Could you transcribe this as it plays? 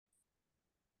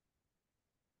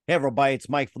Hey everybody, it's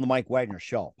Mike from the Mike Wagner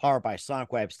Show, powered by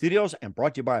Sonic Web Studios and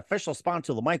brought to you by official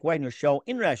sponsor of the Mike Wagner Show,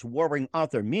 international award-winning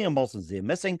author Mia Molson's The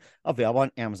Missing, available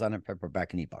on Amazon and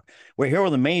paperback and ebook. We're here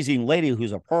with an amazing lady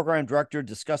who's a program director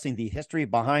discussing the history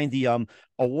behind the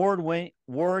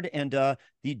award and the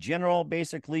general,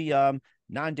 basically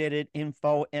non-dated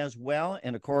info as well.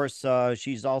 And of course,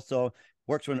 she's also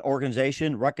works for an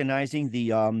organization recognizing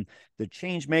the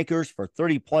change makers for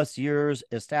 30 plus years,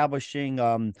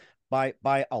 establishing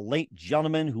by a late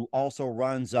gentleman who also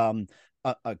runs a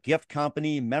gift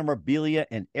company, memorabilia,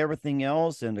 and everything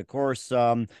else. And of course,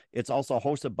 it's also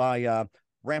hosted by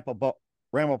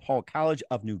Ramapo College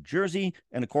of New Jersey.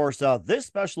 And of course, this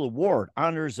special award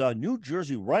honors New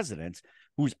Jersey residents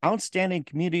whose outstanding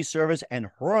community service and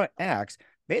heroic acts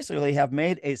basically have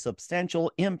made a substantial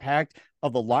impact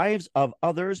of the lives of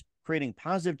others, creating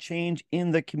positive change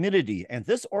in the community. And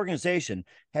this organization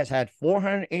has had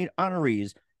 408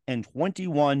 honorees in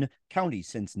 21 counties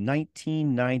since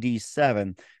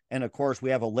 1997. And of course, we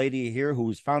have a lady here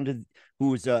who's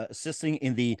assisting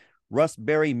in the Russ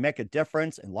Berrie Make a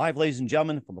Difference. And live, ladies and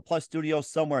gentlemen, from the Plus Studio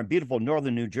somewhere in beautiful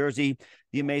northern New Jersey,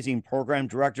 the amazing program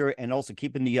director and also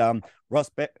keeping the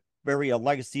Russ Berrie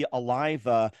legacy alive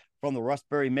from the Russ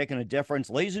Berrie Making a Difference.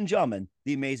 Ladies and gentlemen,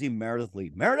 the amazing Meredith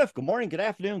Lee. Meredith, good morning, good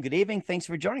afternoon, good evening. Thanks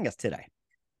for joining us today.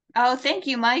 Oh, thank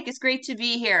you, Mike. It's great to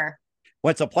be here. Well,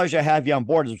 it's a pleasure to have you on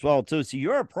board as well, too. So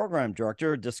you're a program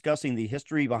director discussing the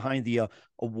history behind the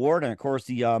award and, of course,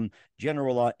 the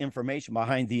general information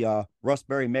behind the Russ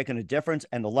Berrie Making a Difference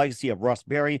and the legacy of Russ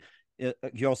Berrie.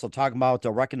 You're also talking about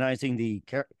recognizing the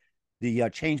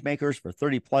change makers for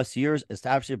 30 plus years,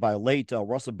 established by late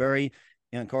Russell Berrie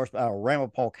and, of course,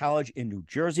 Ramapo College in New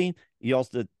Jersey. You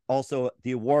also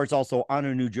the awards also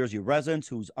honor New Jersey residents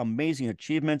whose amazing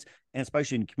achievements, and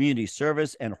especially in community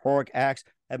service and heroic acts,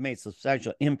 have made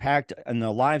substantial impact in the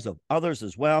lives of others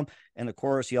as well. And of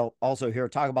course, you'll also hear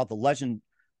talk about the legend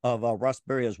of Russ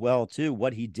Berrie as well, too,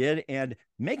 what he did, and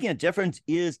making a difference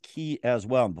is key as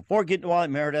well. And before getting to all that,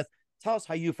 Meredith, tell us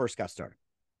how you first got started.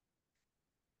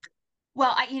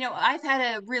 Well, I've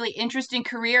had a really interesting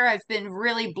career. I've been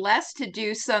really blessed to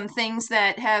do some things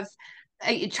that have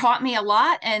taught me a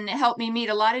lot and helped me meet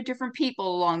a lot of different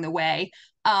people along the way.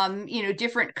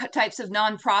 Different types of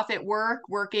nonprofit work,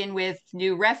 working with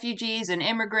new refugees and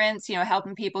immigrants,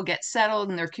 helping people get settled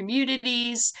in their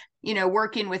communities,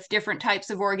 working with different types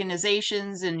of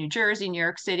organizations in New Jersey, New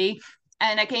York City.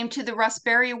 And I came to the Russ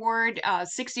Berrie Award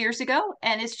 6 years ago,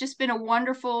 and it's just been a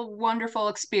wonderful, wonderful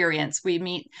experience. We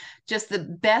meet just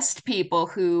the best people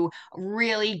who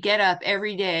really get up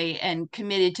every day and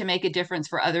committed to make a difference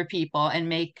for other people and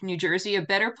make New Jersey a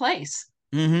better place.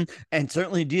 And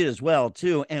certainly did as well,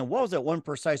 too. And what was that one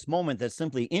precise moment that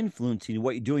simply influenced you,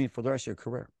 what you're doing for the rest of your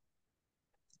career?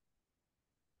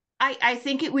 I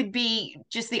think it would be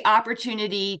just the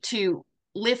opportunity to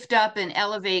lift up and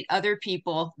elevate other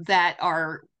people that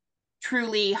are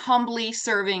truly humbly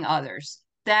serving others.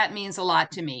 That means a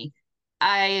lot to me.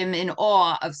 I am in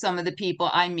awe of some of the people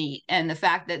I meet and the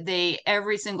fact that they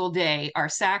every single day are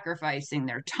sacrificing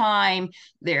their time,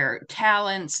 their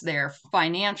talents, their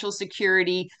financial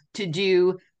security to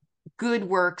do good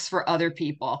works for other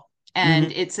people. And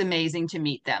Mm-hmm. it's amazing to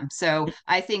meet them. So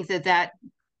I think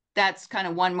that's kind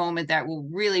of one moment that will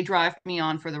really drive me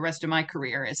on for the rest of my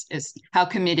career is how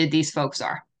committed these folks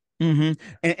are.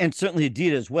 And certainly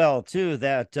did as well too.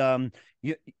 That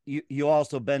you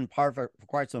also been part of it for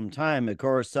quite some time. Of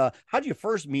course, how did you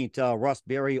first meet Russ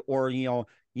Berrie, or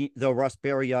the Russ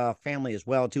Berrie family as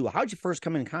well too? How did you first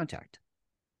come in contact?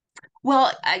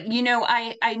 Well, I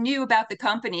knew about the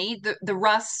company. The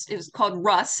Russ, it was called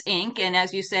Russ Inc. And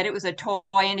as you said, it was a toy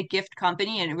and a gift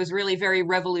company, and it was really very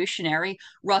revolutionary.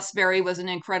 Russ Berrie was an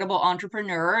incredible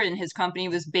entrepreneur, and his company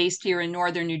was based here in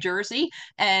northern New Jersey.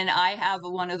 And I have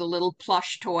one of the little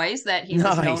plush toys that he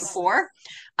was known Nice. for.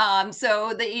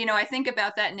 I think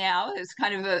about that now. It's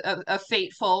kind of a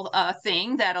fateful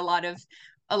thing that a lot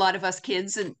of us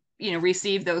kids and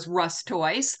receive those Russ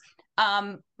toys.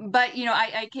 But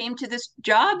I came to this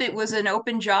job. It was an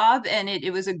open job, and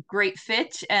it was a great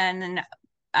fit. And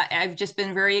I've just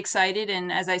been very excited,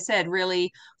 and as I said,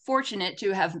 really fortunate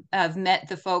to have met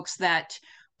the folks that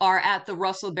are at the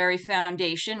Russell Berrie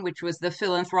Foundation, which was the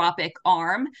philanthropic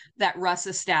arm that Russ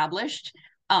established.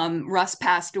 Russ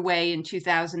passed away in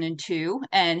 2002,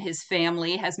 and his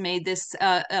family has made this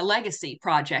a legacy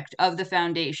project of the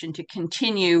foundation to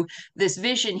continue this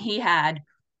vision he had,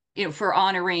 for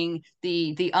honoring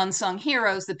the unsung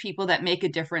heroes, the people that make a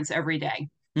difference every day.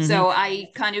 Mm-hmm. So I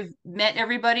kind of met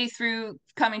everybody through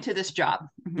coming to this job.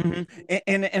 Mhm. Mm-hmm.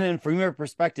 And then from your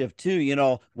perspective too,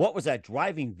 what was that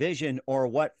driving vision, or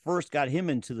what first got him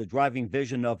into the driving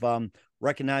vision of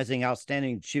recognizing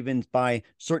outstanding achievements by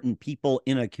certain people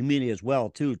in a community as well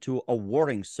too, to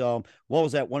awarding. So what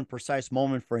was that one precise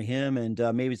moment for him, and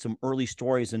maybe some early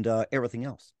stories and everything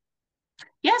else?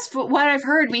 Yes, but what I've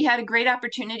heard, we had a great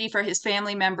opportunity for his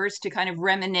family members to kind of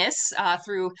reminisce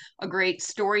through a great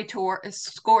story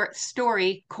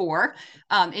core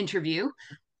interview.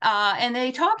 And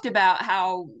they talked about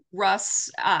how Russ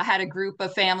had a group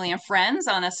of family and friends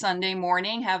on a Sunday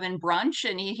morning having brunch,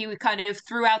 and he kind of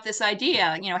threw out this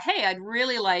idea, hey, I'd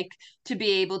really like to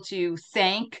be able to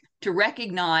thank, to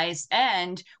recognize,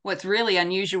 and what's really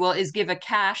unusual is give a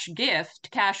cash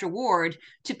award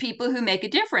to people who make a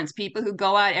difference, people who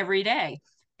go out every day.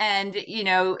 And,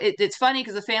 it's funny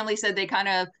because the family said they kind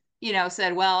of,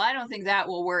 said, well, I don't think that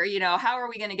will work. How are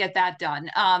we going to get that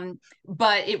done?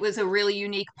 But it was a really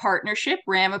unique partnership.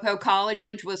 Ramapo College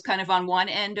was kind of on one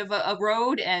end of a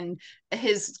road, and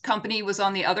his company was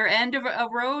on the other end of a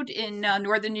road in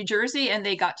northern New Jersey, and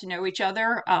they got to know each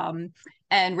other.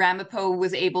 And Ramapo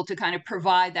was able to kind of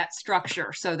provide that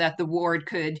structure so that the ward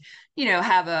could,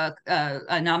 have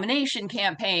a nomination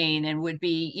campaign and would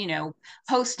be,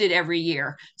 hosted every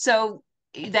year. So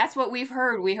that's what we've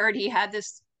heard. We heard he had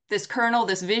this kernel,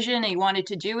 this vision. He wanted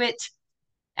to do it.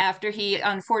 After he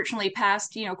unfortunately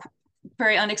passed,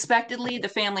 very unexpectedly, the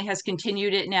family has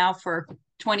continued it now for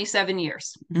 27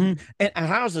 years. Mm-hmm. And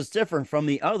how is this different from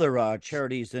the other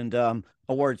charities and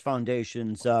awards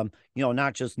foundations?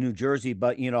 Not just New Jersey,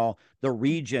 but the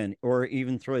region, or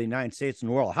even through the United States and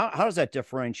the world. How does that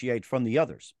differentiate from the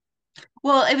others?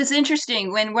 Well, it was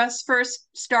interesting when Russ first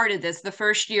started this, the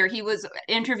first year, he was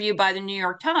interviewed by the New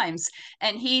York Times,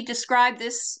 and he described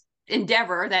this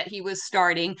endeavor that he was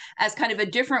starting as kind of a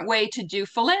different way to do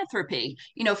philanthropy.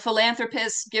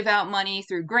 Philanthropists give out money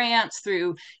through grants,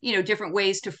 through, different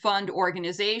ways to fund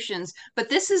organizations. But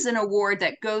this is an award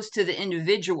that goes to the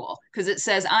individual because it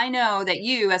says, I know that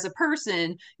you as a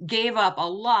person gave up a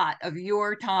lot of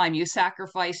your time. You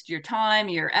sacrificed your time,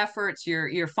 your efforts,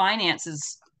 your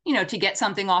finances, to get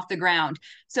something off the ground.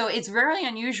 So it's very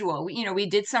unusual. We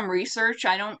did some research.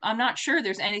 I'm not sure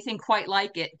there's anything quite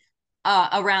like it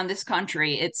around this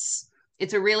country.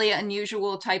 It's a really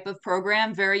unusual type of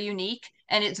program, very unique,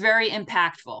 and it's very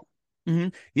impactful. Mm-hmm.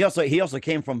 He also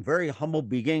came from very humble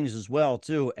beginnings as well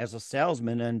too, as a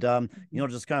salesman, and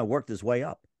just kind of worked his way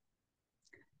up.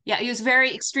 Yeah, he was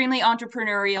very extremely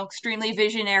entrepreneurial, extremely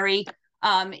visionary.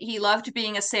 He loved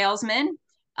being a salesman.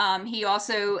 He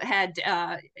also had,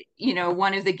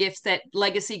 one of the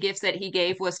legacy gifts that he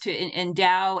gave was to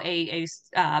endow a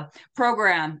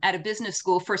program at a business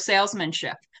school for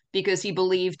salesmanship because he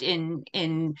believed in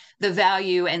the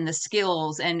value and the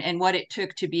skills and what it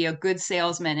took to be a good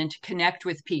salesman and to connect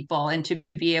with people and to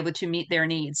be able to meet their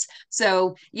needs.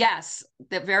 So yes,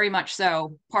 that very much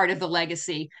so part of the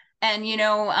legacy. And,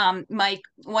 Mike,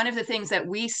 one of the things that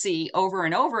we see over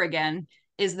and over again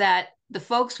is that the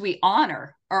folks we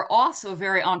honor are also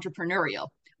very entrepreneurial,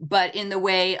 but in the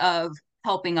way of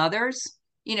helping others.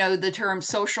 The term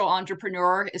social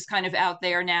entrepreneur is kind of out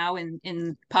there now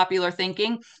in popular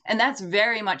thinking. And that's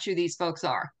very much who these folks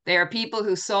are. They are people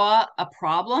who saw a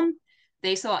problem,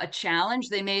 they saw a challenge,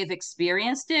 they may have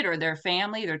experienced it, or their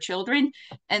family, their children,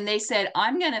 and they said,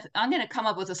 I'm gonna come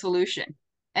up with a solution.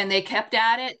 And they kept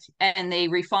at it and they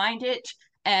refined it,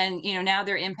 and now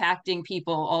they're impacting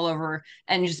people all over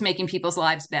and just making people's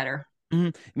lives better.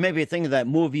 Mm-hmm. Maybe think of that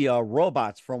movie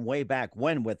Robots from way back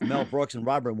when with Mel Brooks and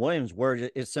Robert Williams, where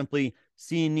it's simply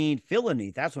see a need, fill a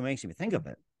need. That's what makes me think of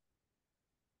it.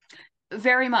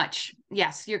 Very much.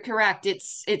 Yes, you're correct.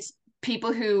 It's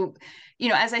people who,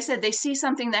 as I said, they see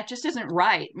something that just isn't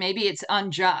right. Maybe it's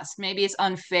unjust, maybe it's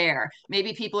unfair,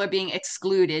 maybe people are being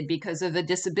excluded because of a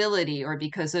disability or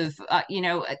because of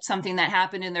something that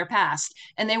happened in their past,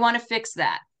 and they want to fix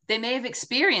that. They may have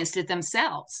experienced it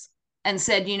themselves and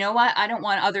said, you know what, I don't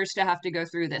want others to have to go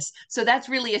through this. So that's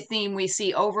really a theme we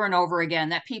see over and over again,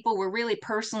 that people were really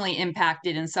personally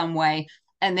impacted in some way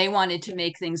and they wanted to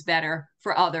make things better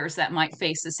for others that might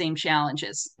face the same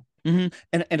challenges.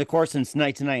 Mm-hmm. And of course, since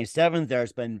 1997,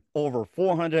 there's been over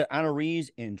 400 honorees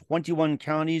in 21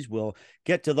 counties. We'll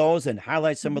get to those and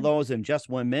highlight some of those in just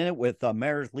 1 minute with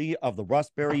Meredith Lee of the Russ,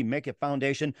 Berrie Make It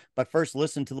Foundation. But first,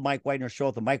 listen to the Mike Wagner Show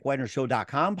at the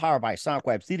MikeWagnerShow.com, powered by Sonic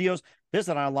Web Studios.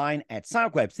 Visit online at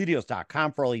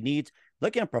SonicWebStudios.com for all your needs.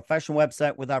 Looking at a professional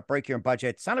website without breaking your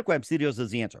budget, Sonic Web Studios is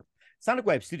the answer. Sonic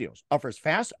Web Studios offers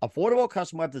fast, affordable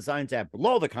custom web designs at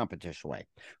below the competition rate.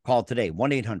 Call today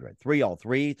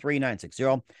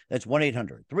 1-800-303-3960. That's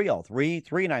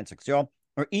 1-800-303-3960.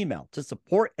 Or email to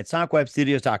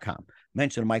support@sonicwebstudios.com.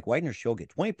 Mention the Mike Wagner Show, get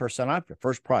 20% off your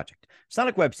first project.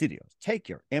 Sonic Web Studios, take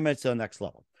your image to the next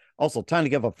level. Also, time to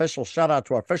give official shout out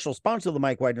to our official sponsor of the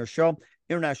Mike Wagner Show,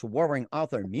 international warring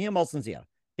author Mia Molson-Zia.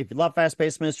 If you love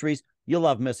fast-paced mysteries, you'll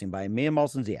love Missing by Mia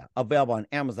Molson-Zia, available on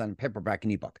Amazon in paperback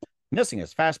and ebook. Missing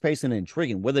is fast-paced and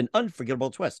intriguing with an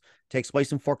unforgettable twist. Takes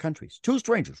place in 4 countries, 2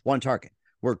 strangers, 1 target,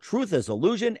 where truth is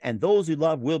illusion and those you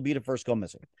love will be the first go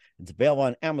missing. It's available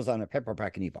on Amazon in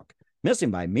paperback and ebook. Missing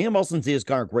by Mia Molson-Zia has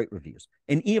garnered great reviews.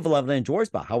 An evil evidence enjoys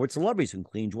by Howard celebrities,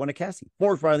 including Joanna Cassie,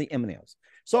 Forrest Riley, and Nails.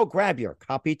 So grab your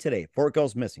copy today before it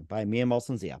goes missing by Mia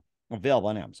Molson-Zia, available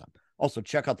on Amazon. Also,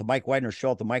 check out the Mike Wagner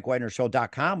Show at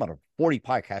themikewagnershow.com on 40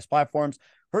 podcast platforms.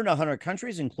 Heard in 100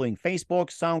 countries, including Facebook,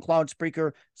 SoundCloud,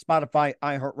 Spreaker, Spotify,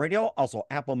 iHeartRadio, also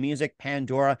Apple Music,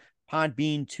 Pandora,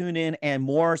 Podbean, TuneIn, and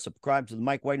more. Subscribe to the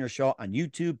Mike Wagner Show on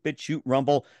YouTube, BitChute,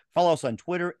 Rumble. Follow us on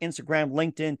Twitter, Instagram,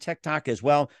 LinkedIn, TikTok as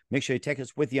well. Make sure you take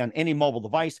us with you on any mobile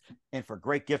device. And for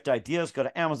great gift ideas, go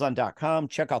to Amazon.com.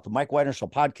 Check out the Mike Wagner Show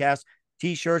podcast.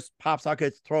 T-shirts, pop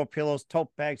sockets, throw pillows, tote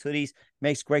bags, hoodies.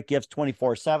 Makes great gifts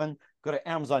 24/7. Go to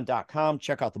Amazon.com.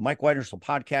 Check out the Mike Wagner Show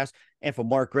podcast. And for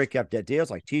more great gift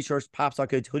ideas like T-shirts, pop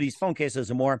sockets, hoodies, phone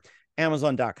cases, and more,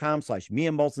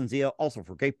 Amazon.com/Mia Molson-Zia. Also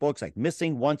for great books like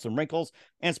Missing, Once, and Wrinkles.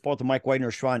 And support the Mike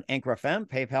Wagner Show on Anchor FM,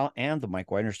 PayPal, and the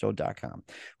MikeWagnerShow.com.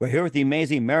 We're here with the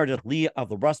amazing Meredith Lee of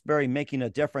the Russ, Berrie Making a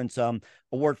Difference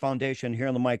Award Foundation here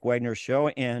on the Mike Wagner Show.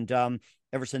 And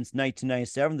ever since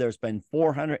 1997, there's been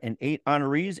 408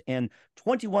 honorees in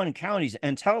 21 counties.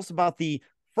 And tell us about the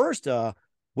first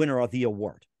winner of the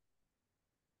award.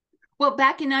 Well,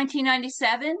 back in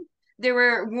 1997, there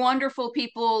were wonderful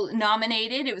people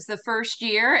nominated. It was the first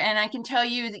year, and I can tell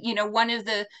you that, one of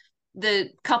the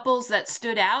couples that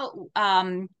stood out,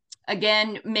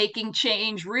 again, making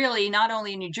change really not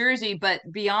only in New Jersey but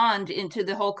beyond into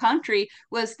the whole country,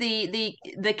 was the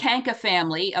Kanka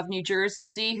family of New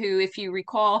Jersey, who, if you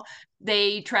recall,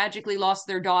 they tragically lost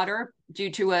their daughter due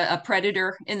to a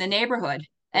predator in the neighborhood,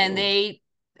 and they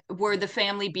were the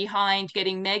family behind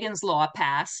getting Megan's Law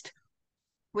passed,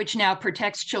 which now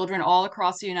protects children all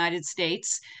across the United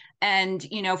States. And,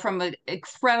 from an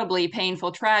incredibly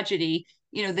painful tragedy,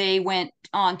 they went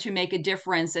on to make a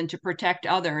difference and to protect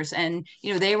others. And,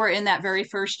 they were in that very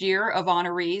first year of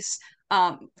honorees.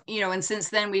 And since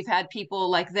then we've had people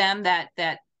like them that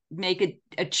make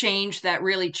a change that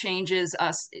really changes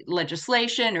us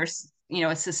legislation or,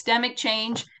 a systemic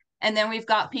change. And then we've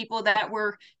got people that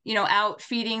were, out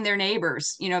feeding their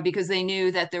neighbors, because they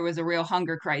knew that there was a real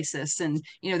hunger crisis. And,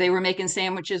 they were making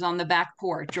sandwiches on the back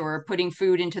porch or putting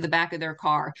food into the back of their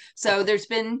car. So there's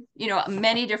been,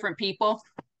 many different people.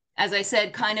 As I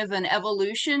said, kind of an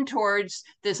evolution towards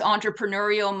this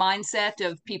entrepreneurial mindset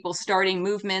of people starting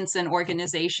movements and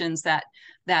organizations that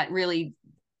really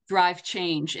drive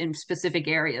change in specific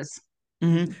areas.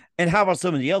 Mm-hmm. And how about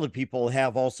some of the other people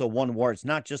have also won awards,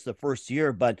 not just the first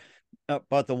year, but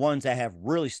the ones that have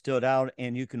really stood out?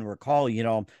 And you can recall,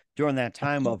 during that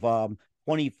time of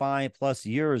 25 plus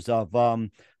years of the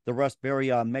Russ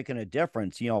Berrie making a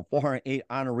difference, 408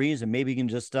 honorees, and maybe you can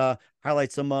just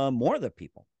highlight some more of the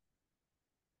people.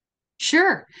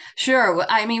 Sure.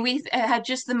 I mean, we've had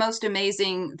just the most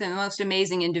amazing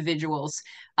individuals.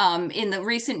 In the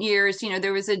recent years,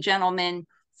 there was a gentleman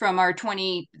from our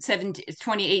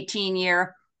 2018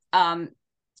 year, who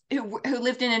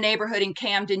lived in a neighborhood in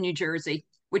Camden, New Jersey,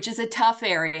 which is a tough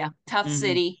area, tough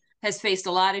city, has faced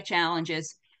a lot of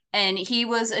challenges. And he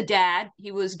was a dad,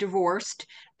 he was divorced,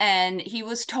 and he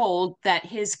was told that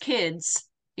he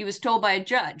was told by a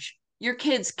judge, your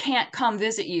kids can't come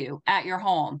visit you at your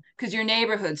home because your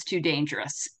neighborhood's too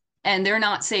dangerous and they're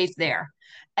not safe there.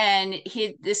 And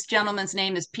this gentleman's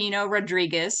name is Pino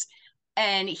Rodriguez,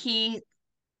 and he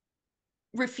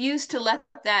refused to let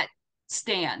that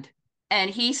stand. And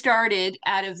he started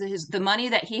out of the money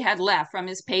that he had left from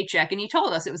his paycheck. And he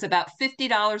told us it was about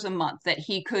 $50 a month that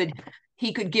he could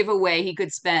give away, he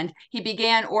could spend. He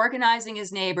began organizing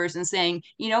his neighbors and saying,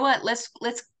 you know what, let's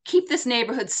keep this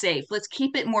neighborhood safe. Let's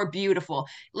keep it more beautiful.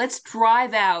 Let's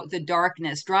drive out the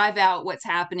darkness, drive out what's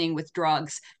happening with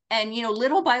drugs. And,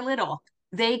 little by little,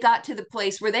 they got to the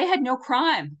place where they had no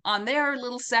crime on their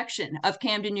little section of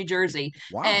Camden, New Jersey.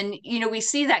 Wow. And, we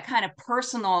see that kind of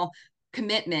personal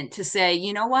commitment to say,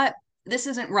 you know what, this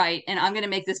isn't right, and I'm going to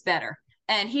make this better.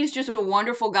 And he's just a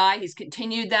wonderful guy. He's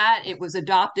continued that. It was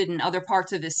adopted in other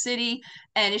parts of his city.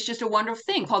 And it's just a wonderful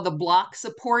thing called the Block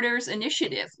Supporters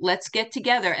Initiative. Let's get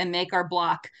together and make our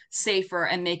block safer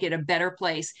and make it a better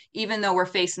place, even though we're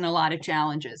facing a lot of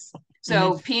challenges. Mm-hmm.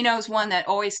 So Pinot's one that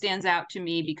always stands out to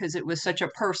me because it was such a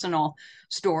personal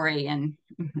story.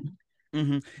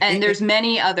 Mm-hmm. And there's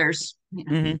many others.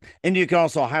 Mm-hmm. And you can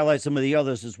also highlight some of the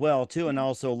others as well too, and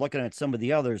also looking at some of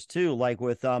the others too, like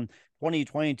with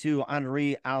 2022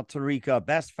 Henri Altarica,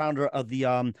 best founder of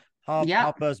the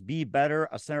Help Us Be Better,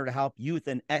 a center to help youth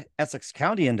in Essex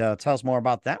County, and tell us more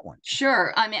about that one.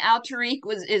 Sure. I mean, Al Tariq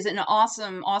is an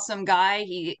awesome guy.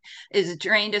 He is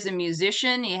trained as a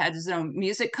musician. He has his own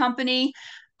music company.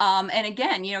 And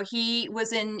again, he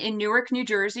was in Newark, New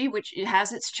Jersey, which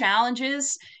has its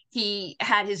challenges. He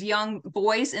had his young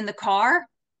boys in the car,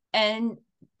 and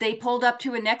they pulled up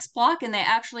to a next block, and they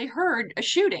actually heard a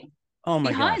shooting Oh my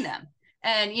behind gosh. them.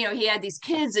 And he had these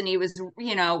kids, and he was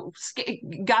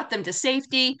got them to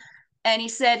safety. And he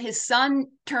said his son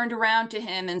turned around to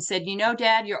him and said,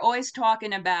 Dad, you're always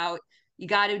talking about you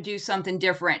got to do something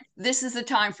different. This is the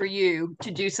time for you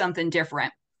to do something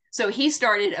different. So he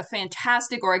started a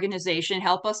fantastic organization,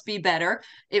 Help Us Be Better.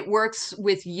 It works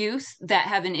with youth that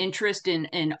have an interest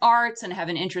in arts and have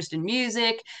an interest in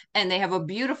music. And they have a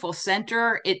beautiful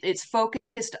center. It's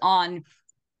focused on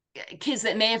kids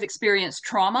that may have experienced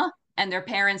trauma and their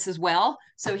parents as well.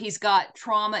 So he's got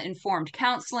trauma informed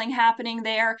counseling happening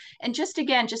there. And just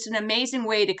again, just an amazing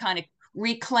way to kind of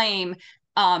reclaim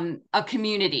a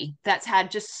community that's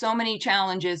had just so many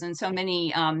challenges and so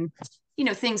many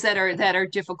things that are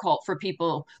difficult for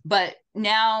people, but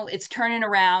now it's turning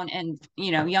around, and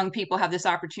young people have this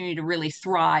opportunity to really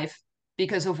thrive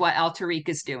because of what Al Tariq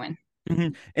is doing.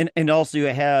 Mm-hmm. And also you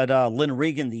had Lynn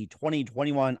Regan, the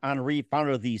 2021 honoree,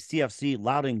 founder of the CFC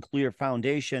Loud and Clear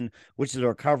Foundation, which is a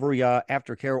recovery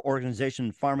aftercare organization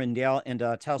in Farmingdale. And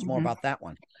tell us more Mm-hmm. about that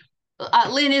one.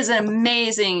 Lynn is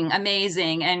amazing,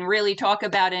 and really talk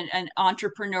about an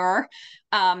entrepreneur.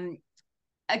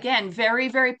 Again, very,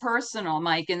 very personal,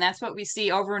 Mike, and that's what we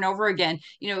see over and over again.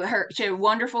 She had a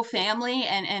wonderful family,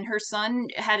 and her son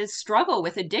had a struggle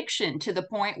with addiction to the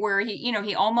point where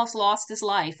he almost lost his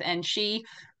life, and she,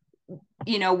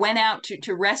 went out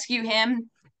to rescue him.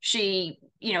 She,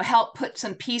 helped put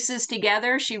some pieces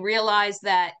together. She realized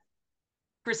that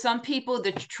for some people,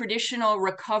 the traditional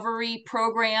recovery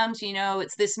programs,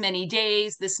 it's this many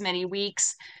days, this many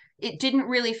weeks, it didn't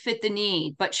really fit the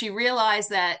need. But she realized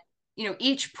that,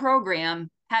 each program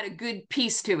had a good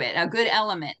piece to it, a good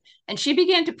element. And she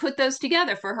began to put those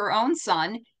together for her own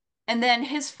son. And then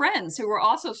his friends who were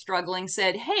also struggling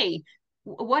said, "Hey,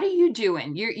 what are you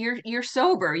doing? You're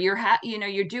sober.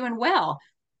 You're doing well."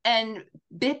 And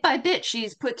bit by bit,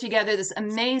 she's put together this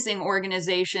amazing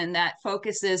organization that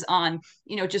focuses on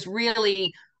just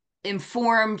really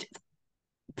informed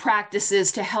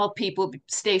practices to help people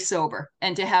stay sober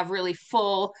and to have really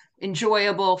full,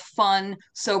 enjoyable, fun,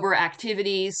 sober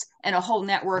activities, and a whole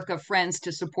network of friends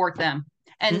to support them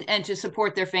and to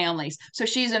support their families. So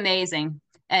she's amazing,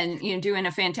 and doing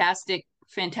a fantastic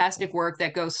work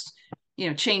that goes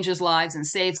changes lives and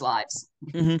saves lives.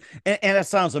 Mm-hmm. And it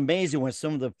sounds amazing with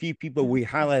some of the few people we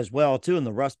highlight as well too in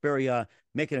the Russ Berrie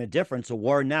Making a Difference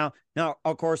Award. Now,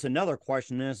 of course, another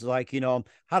question is like,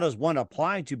 how does one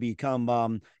apply to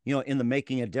become, in the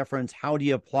Making a Difference? How do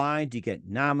you apply? Do you get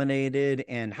nominated?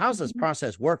 And how's this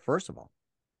process work, first of all?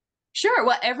 Sure.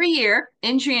 Well, every year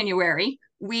in January,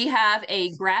 we have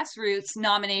a grassroots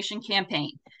nomination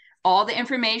campaign. All the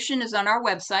information is on our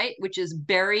website, which is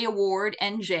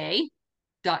berryawardnj.org.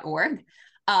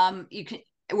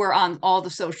 We're on all the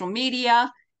social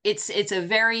media. It's a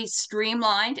very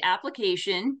streamlined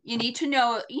application. You need to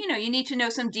know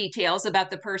some details about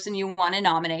the person you want to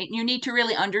nominate. You need to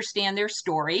really understand their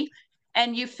story,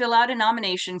 and you fill out a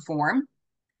nomination form.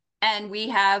 And we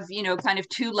have kind of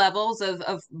two levels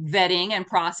of vetting and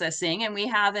processing, and we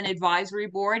have an advisory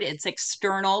board. It's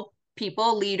external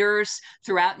people, leaders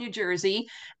throughout New Jersey,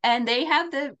 and they have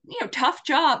the tough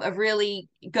job of really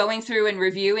going through and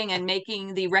reviewing and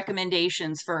making the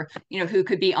recommendations for who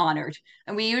could be honored.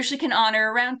 And we usually can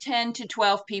honor around 10 to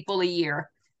 12 people a year.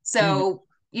 So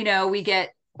we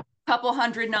get a couple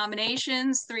hundred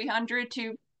nominations, 300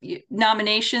 to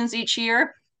nominations each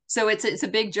year. So it's a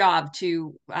big job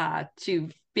to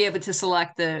be able to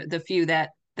select the few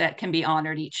that can be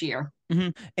honored each year.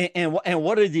 Mm-hmm. And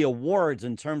what are the awards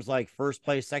in terms like first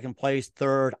place, second place,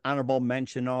 third, honorable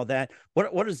mention, all that?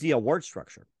 What is the award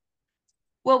structure?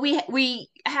 Well,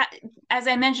 as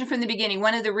I mentioned from the beginning,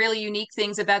 one of the really unique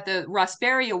things about the Russ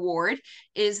Berrie Award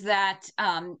is that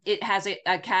it has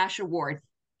a cash award.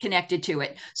 connected to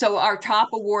it. So our top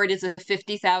award is a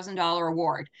 $50,000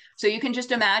 award. So you can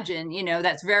just imagine,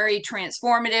 that's very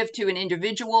transformative to an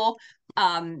individual.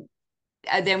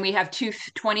 Then we have two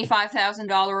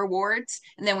 $25,000 awards,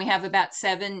 and then we have about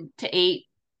 7 to 8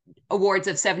 awards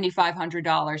of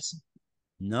 $7,500.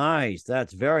 Nice.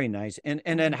 That's very nice. And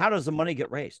then how does the money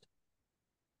get raised?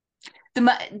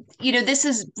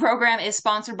 This program is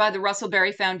sponsored by the Russell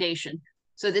Berrie Foundation.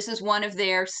 So this is one of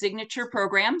their signature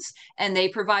programs, and they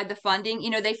provide the funding.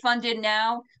 They funded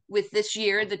now with this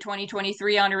year, the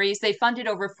 2023 honorees, they funded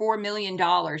over $4 million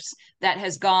that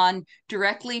has gone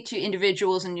directly to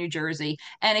individuals in New Jersey.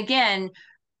 And again,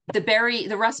 the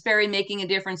Russ Berrie Making a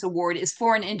Difference Award is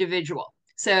for an individual.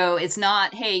 So it's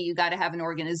not, hey, you got to have an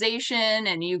organization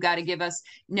and you got to give us.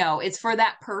 No, it's for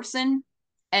that person,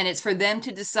 and it's for them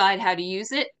to decide how to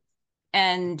use it.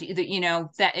 And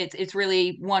that it's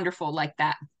really wonderful like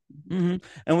that. Mm-hmm.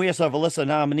 And we also have a list of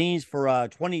nominees for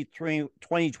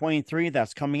 2023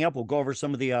 that's coming up. We'll go over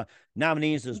some of the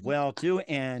nominees as well, too,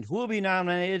 and who will be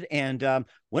nominated and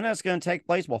when that's going to take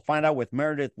place. We'll find out with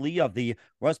Meredith Lee of the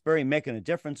Russ Berrie Making a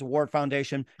Difference Award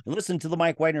Foundation. And listen to The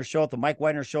Mike Wagner Show at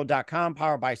themikewagnershow.com,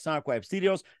 powered by Sonic Web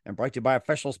Studios, and brought to you by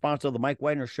official sponsor of The Mike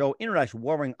Wagner Show, international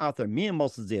warring author Mia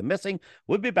Molson Missing.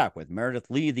 We'll be back with Meredith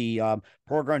Lee, the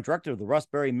program director of the Russ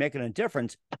Berrie Making a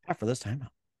Difference, after this time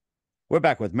out. We're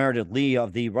back with Meredith Lee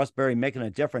of the Russ Berrie Making a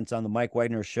Difference on the Mike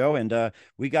Wagner Show, and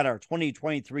we got our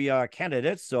 2023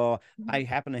 candidates. So I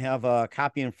happen to have a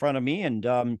copy in front of me, and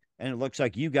it looks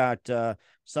like you got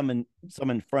some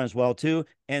in front as well too.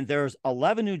 And there's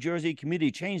 11 New Jersey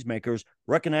community change makers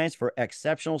recognized for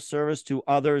exceptional service to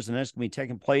others, and that's going to be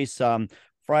taking place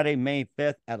Friday, May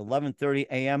 5th at 11:30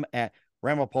 a.m. at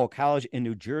Ramapo College in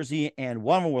New Jersey. And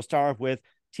one of them will start with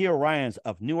Tia Ryans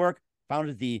of Newark,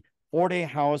 founded the 4-Day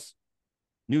House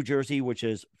New Jersey, which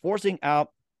is forcing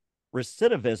out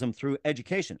recidivism through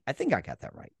education. I think I got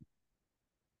that right.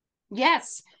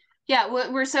 Yes. Yeah,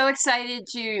 we're so excited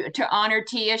to honor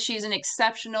Tia. She's an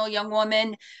exceptional young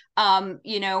woman.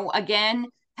 Again,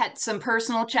 had some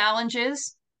personal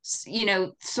challenges,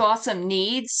 saw some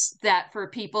needs that for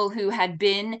people who had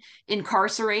been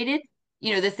incarcerated,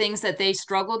 the things that they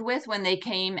struggled with when they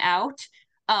came out.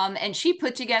 And she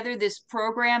put together this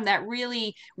program that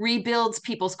really rebuilds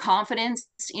people's confidence,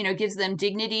 gives them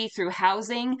dignity through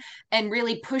housing, and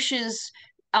really pushes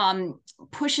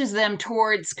them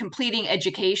towards completing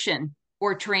education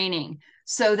or training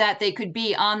so that they could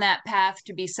be on that path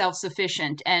to be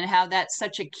self-sufficient, and how that's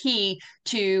such a key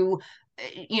to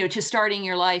starting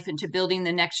your life and to building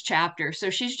the next chapter.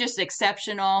 So she's just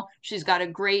exceptional. She's got a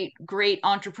great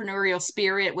entrepreneurial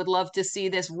spirit. Would love to see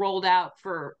this rolled out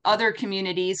for other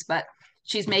communities, but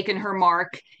she's making her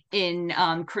mark in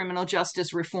criminal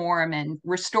justice reform and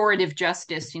restorative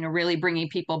justice, really bringing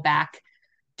people back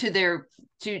to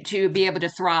to be able to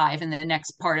thrive in the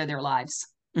next part of their lives.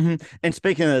 Mm-hmm. And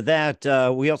speaking of that,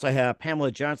 we also have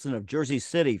Pamela Johnson of Jersey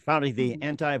City, founding the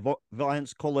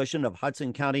Anti-Violence Coalition of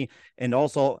Hudson County, and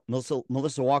also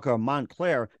Melissa Walker of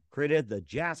Montclair created the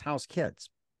Jazz House Kids.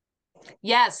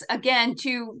 Yes, again,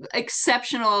 two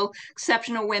exceptional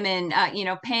women.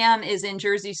 Pam is in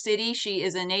Jersey City. She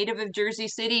is a native of Jersey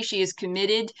City. She is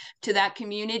committed to that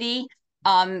community.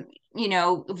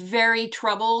 Very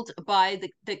troubled by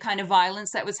the kind of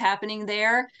violence that was happening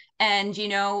there. And,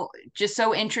 just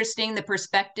so interesting, the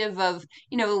perspective of,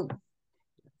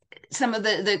 some of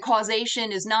the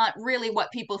causation is not really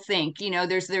what people think.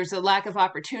 There's a lack of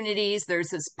opportunities, there's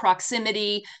this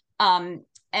proximity, and,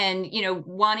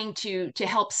 wanting to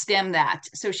help stem that.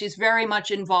 So she's very much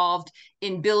involved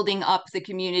in building up the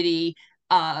community,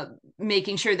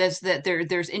 making sure that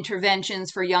there's interventions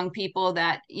for young people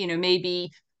that, may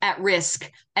be at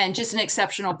risk, and just an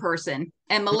exceptional person.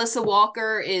 And Melissa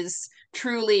Walker is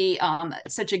truly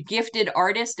such a gifted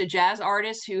artist, a jazz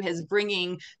artist who is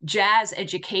bringing jazz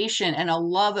education and a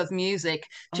love of music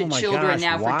to children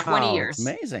now for 20 years. It's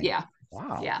amazing. Yeah.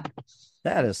 Wow. Yeah.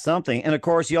 That is something. And of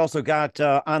course, you also got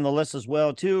on the list as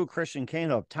well, too, Christian Kane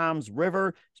of Tom's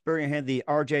River, spearheading the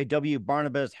RJW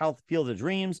Barnabas Health Field of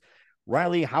Dreams,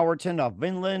 Riley Howerton of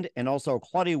Vinland, and also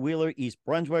Claudia Wheeler, East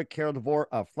Brunswick, Carol DeVore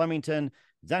of Flemington,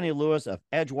 Zanny Lewis of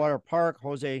Edgewater Park,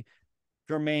 Jose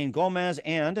Germain Gomez,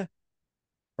 and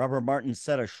Robert Martin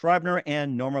Seta Schreibner,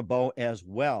 and Norma Bowe as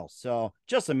well. So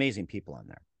just amazing people on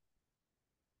there.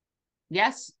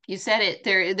 Yes, you said it.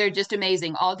 They're just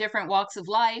amazing. All different walks of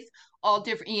life, all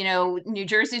different, New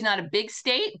Jersey's not a big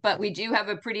state, but we do have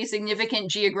a pretty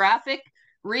significant geographic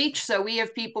reach. So we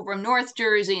have people from North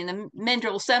Jersey and the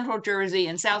middle central Jersey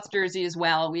and South Jersey as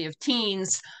well. We have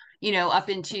teens, up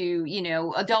into,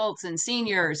 adults and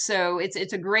seniors. So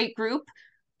it's a great group.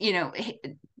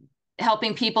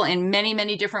 helping people in many,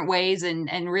 many different ways,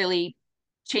 and really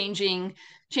changing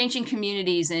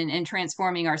communities, and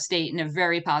transforming our state in a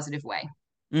very positive way.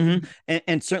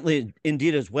 And certainly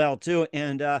indeed as well too.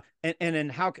 And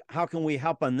how can we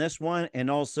help on this one? And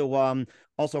also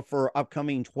for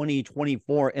upcoming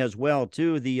 2024 as well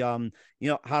too.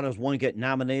 How does one get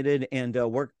nominated, and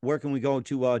where can we go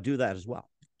to do that as well?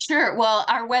 Sure. Well,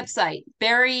 our website,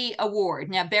 Berrie Award.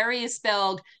 Now, Berrie is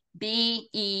spelled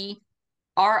Berrie.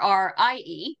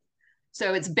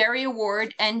 So it's Berrie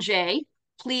Award NJ.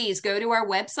 Please go to our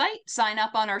website, sign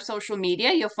up on our social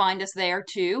media. You'll find us there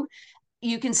too.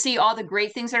 You can see all the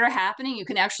great things that are happening. You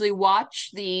can actually watch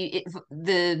the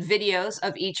videos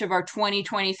of each of our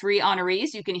 2023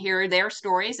 honorees. You can hear their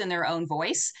stories in their own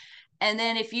voice. And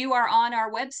then if you are on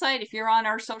our website, if you're on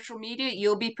our social media,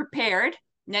 you'll be prepared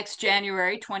next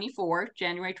January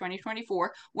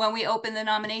 2024, when we open the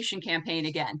nomination campaign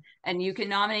again. And you can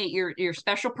nominate your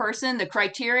special person. The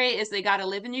criteria is they got to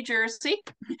live in New Jersey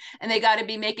and they got to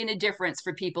be making a difference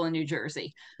for people in New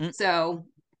Jersey. So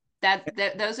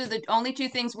those are the only two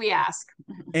things we ask.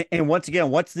 And once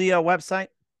again, what's the website?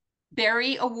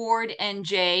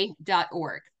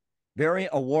 BerrieAwardNJ.org.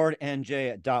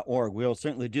 BerrieAwardNJ.org. We'll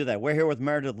certainly do that. We're here with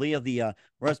Meredith Lee of the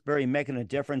Russ Berrie Making a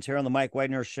Difference here on the Mike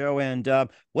Wagner Show. And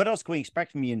what else can we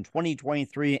expect from you in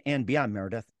 2023 and beyond,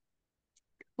 Meredith?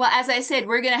 Well, as I said,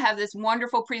 we're going to have this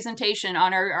wonderful presentation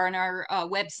on our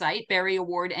website,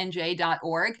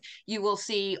 BerrieAwardNJ.org. You will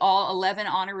see all 11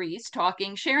 honorees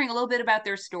sharing a little bit about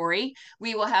their story.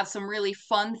 We will have some really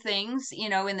fun things,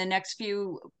 in the next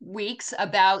few weeks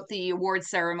about the award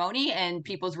ceremony and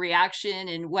people's reaction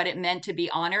and what it meant to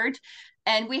be honored.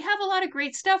 And we have a lot of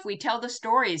great stuff. We tell the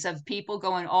stories of people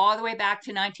going all the way back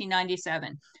to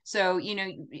 1997. So,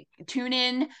 tune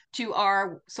in to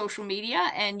our social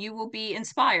media and you will be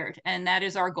inspired. And that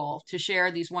is our goal, to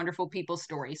share these wonderful people's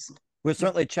stories. We'll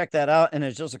certainly check that out. And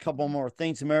there's just a couple more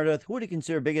things, Meredith. Who do you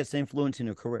consider biggest influence in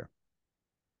your career?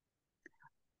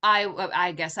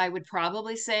 I guess I would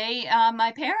probably say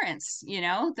my parents,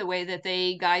 the way that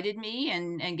they guided me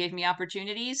and gave me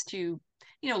opportunities to,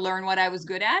 learn what I was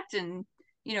good at and,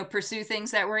 pursue things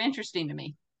that were interesting to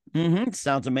me.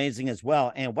 Sounds amazing as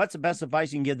well. And what's the best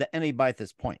advice you can give to anybody at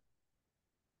this point?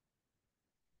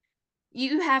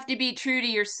 You have to be true to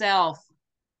yourself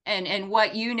and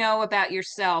what you know about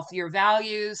yourself, your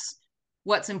values,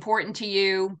 what's important to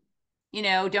you.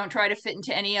 Don't try to fit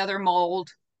into any other mold.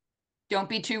 Don't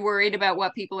be too worried about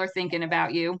what people are thinking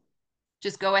about you.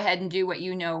 Just go ahead and do what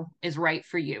you know is right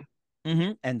for you.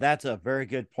 And that's a very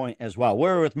good point as well.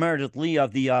 We're with Meredith Lee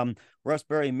of the Russ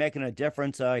Berrie Making a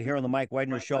Difference here on the Mike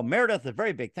Wagner Show. Meredith, a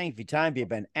very big thank you for your time. You've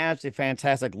been absolutely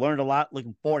fantastic. Learned a lot.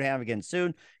 Looking forward to having you again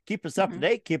soon. Keep us up to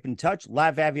date. Keep in touch.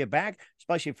 Live to have you back,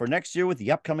 especially for next year with the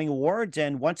upcoming awards.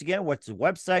 And once again, what's the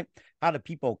website? How do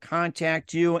people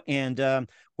contact you? And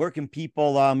where can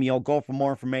people go for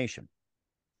more information?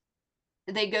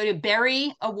 They go to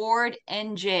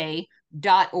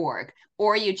BerrieAwardNJ.org,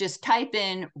 or you just type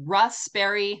in Russ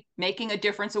Berrie Making a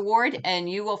Difference Award and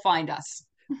you will find us.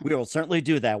 We will certainly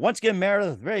do that. Once again,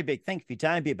 Meredith, very big thank you for your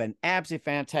time. You've been absolutely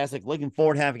fantastic. Looking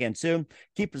forward to having you again soon.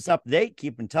 Keep us up to date.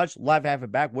 Keep in touch. Love to have you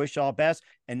back. Wish you all the best.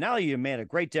 And now you've made a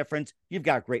great difference. You've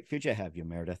got a great future ahead of you,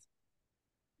 Meredith.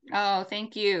 Oh,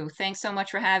 thank you. Thanks so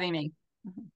much for having me.